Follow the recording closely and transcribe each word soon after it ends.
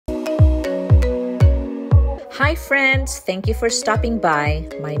Hi friends, thank you for stopping by.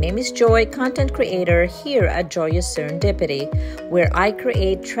 My name is Joy, content creator here at Joyous Serendipity, where I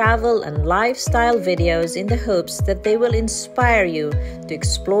create travel and lifestyle videos in the hopes that they will inspire you to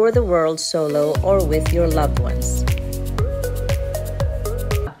explore the world solo or with your loved ones.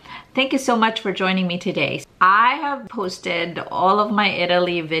 Thank you so much for joining me today. I have posted all of my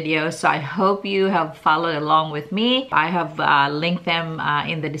Italy videos, so I hope you have followed along with me. I have linked them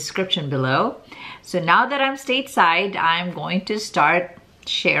in the description below. So now that I'm stateside, I'm going to start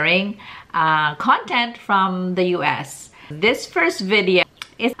sharing content from the US. This first video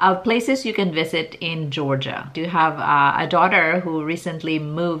is of places you can visit in Georgia. I have a daughter who recently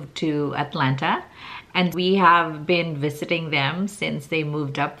moved to Atlanta, and we have been visiting them since they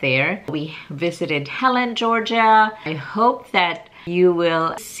moved up there. We visited Helen, Georgia. I hope that you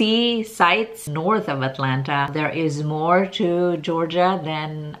will see sights north of Atlanta. There is more to Georgia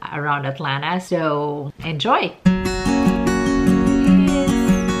than around Atlanta, so enjoy.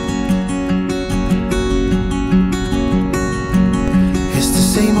 It's the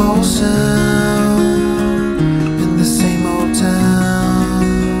same old sound in the same old town.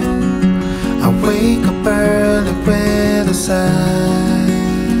 I wake up early with a sigh.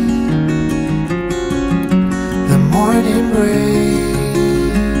 The morning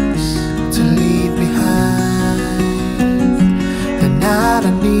breaks to leave behind the night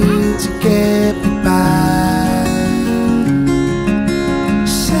I need to get me by.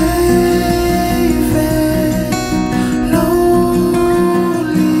 Safe and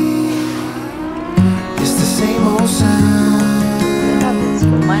lonely. It's the same old sound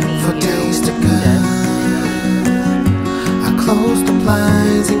for days to come. I close the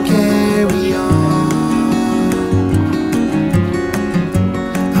blinds and carry on.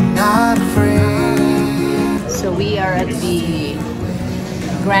 I'm not afraid. So we are at the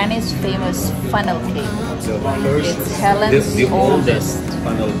Granny's famous funnel cake. It's Helen's the oldest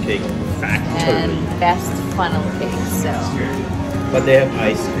funnel cake factory. and best funnel cake. So But they have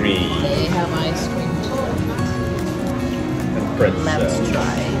ice cream they have ice cream too. and pretzel. Let's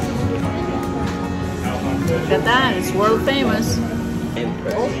try. Look at that, it's world famous. And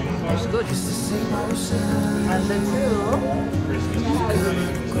pretzel. It's good. It's the same old sound. And the two,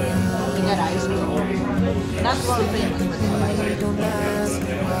 we got ice cream. Not world famous, but they have ice cream. Don't ask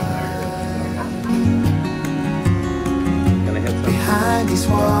me why. Can I have some? Behind these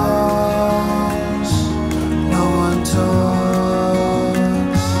walls, no one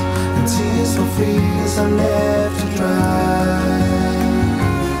talks, and tears for fears are left to dry.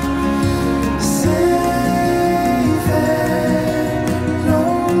 Safe and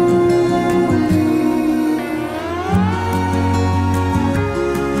lonely.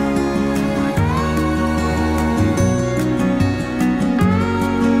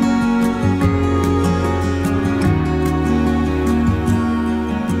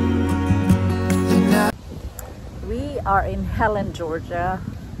 We are in Helen, Georgia.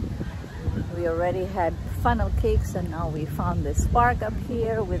 We already had funnel cakes and now we found this park up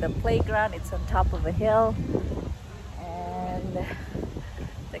here with a playground. It's on top of a hill and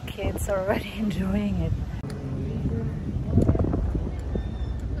the kids are already enjoying it.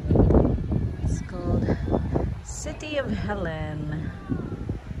 It's called City of Helen.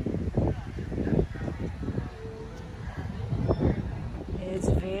 It's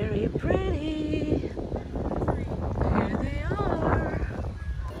very pretty. Here they are.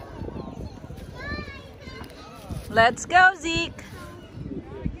 Let's go, Zeke.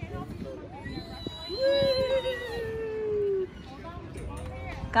 Woo.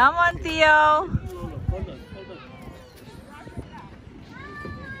 Come on, Theo.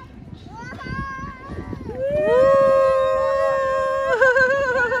 Woo.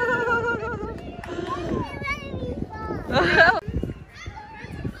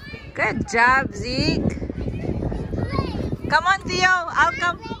 Good job, Zeke. Come on, Theo. I'll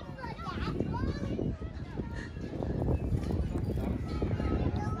come.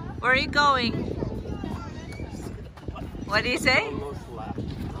 Where are you going? What do you say?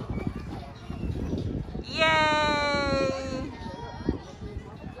 Yay!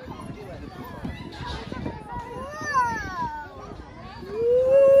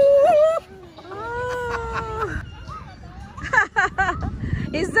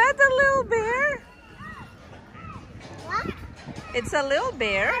 Is that a little bear? What? It's a little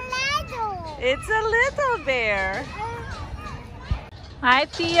bear. Tomato. It's a little bear. Hi,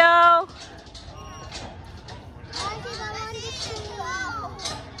 Theo.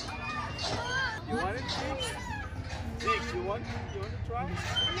 You want it, Zeke? Zeke, you want to try? No,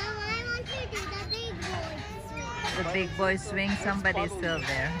 I want to do the big boy swing. The big boy swing. Somebody's still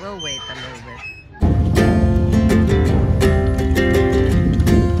there. We'll wait a little bit.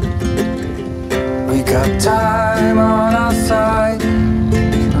 We got time on our side.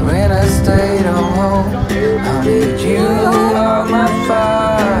 We're in a state of hope. I need you on my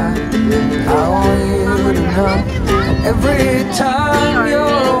fire. I want you to know every time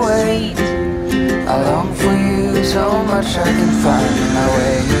you're away, I long for you so much I can find my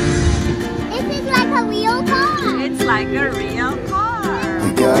way. This is like a real car. It's like a real car. We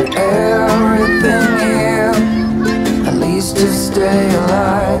got everything here, at least to stay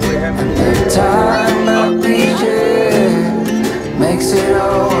alive. And the time that we share makes it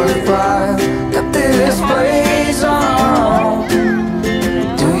all worthwhile. Got this place on our own.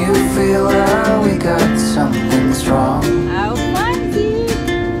 Do you feel that we got something strong? How funny.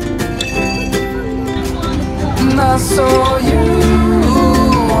 And I saw you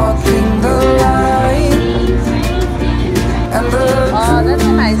walking the line, and the that's a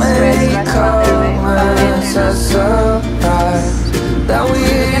nice may come as a surprise that we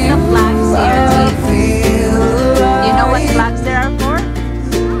Look at the flags here. I feel You know what like flags there are for?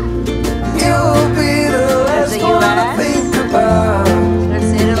 you'll be the last the one to US. think about.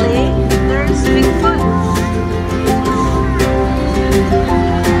 There's Italy. There's Bigfoot.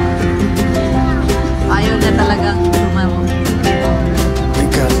 Ayaw na talagang tumamo. We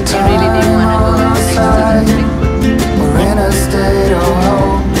got I really didn't time want to go on our next to side. the Bigfoot. We're in a state of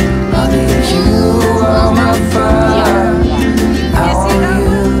hope. I need you on my fire. I want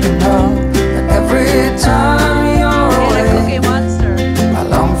you to know that every time you're Get a away, Cookie Monster. I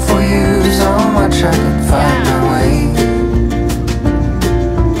long for you so much I can find my way.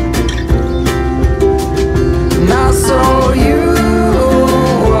 And I saw you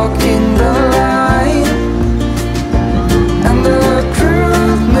walking the line, and the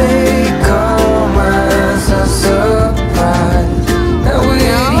truth may come as a surprise. That with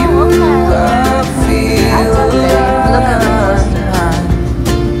you I feel Look at the poster. alive.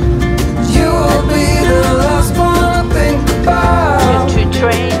 You will be the last one to think about.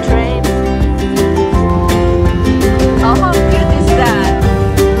 Train. Oh, how cute is that?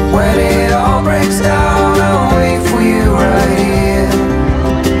 When it all breaks down, I'll wait for you right here.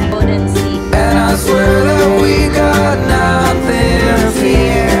 Golden sea. And I swear that we got nothing to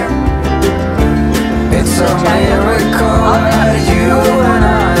fear. It's a miracle that you and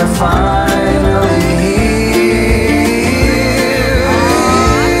I are finally here.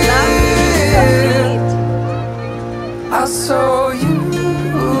 I saw you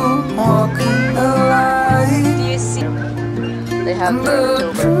walking the line, Do you see? They have and the the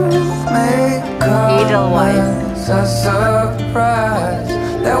October. truth may come Edelweiss. as a surprise.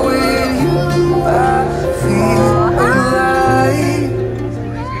 That with you I feel alive.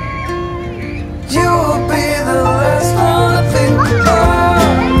 You'll be the last one to think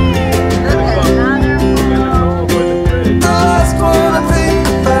about. Look at another Over the bridge. The last one to think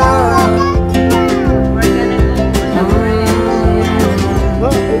about. We're gonna go to the bridge.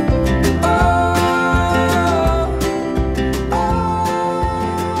 Look,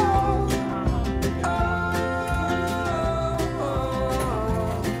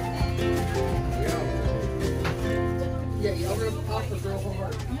 Yeah, I'm gonna pop the girl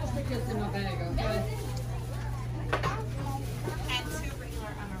hard. I'm gonna stick this in my bag, okay? And 2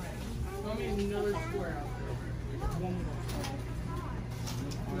 regular amaretto. Throw me another square out there. One more.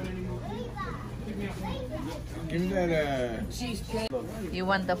 You want any more? Give me a one. give me that, You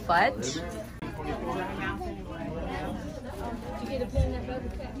want the fudge?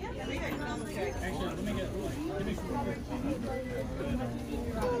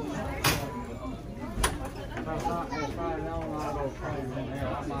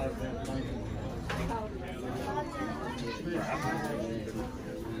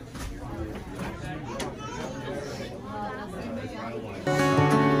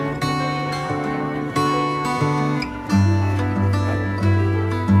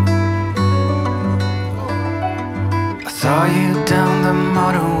 I saw you down the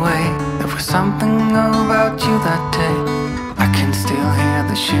motorway. There was something about you that day. I can still hear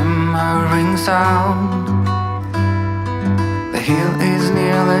the shimmering sound. The hill is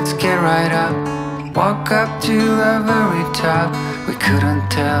near, let's get right up. Walk up to the very top. We couldn't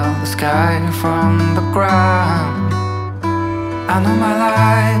tell the sky from the ground. I know my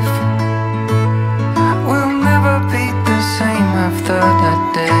life will never be the same after that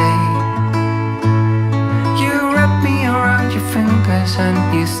day. You wrap me around your fingers and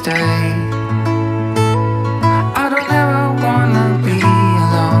you stay. I don't ever wanna be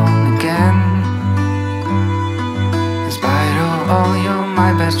alone again. In spite of all, you're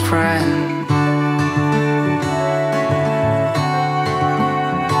my best friend.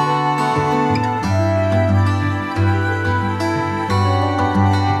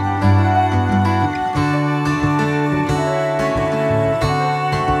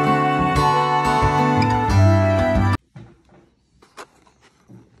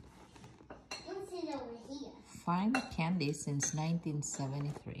 find candy since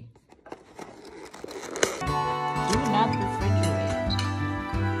 1973. Do not refrigerate.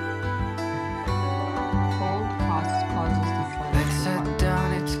 Cold causes the fun. Let's sit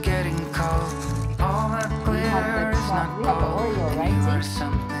down, it's getting cold. All that glitter is not we have the gold. Oreo, right? You are See?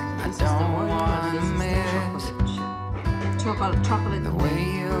 something I This is the don't Oreo and wanna this is the miss. chocolate. The way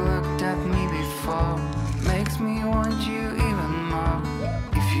you looked at me before makes me want you even more.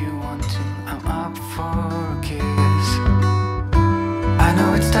 If you want to, I'm up for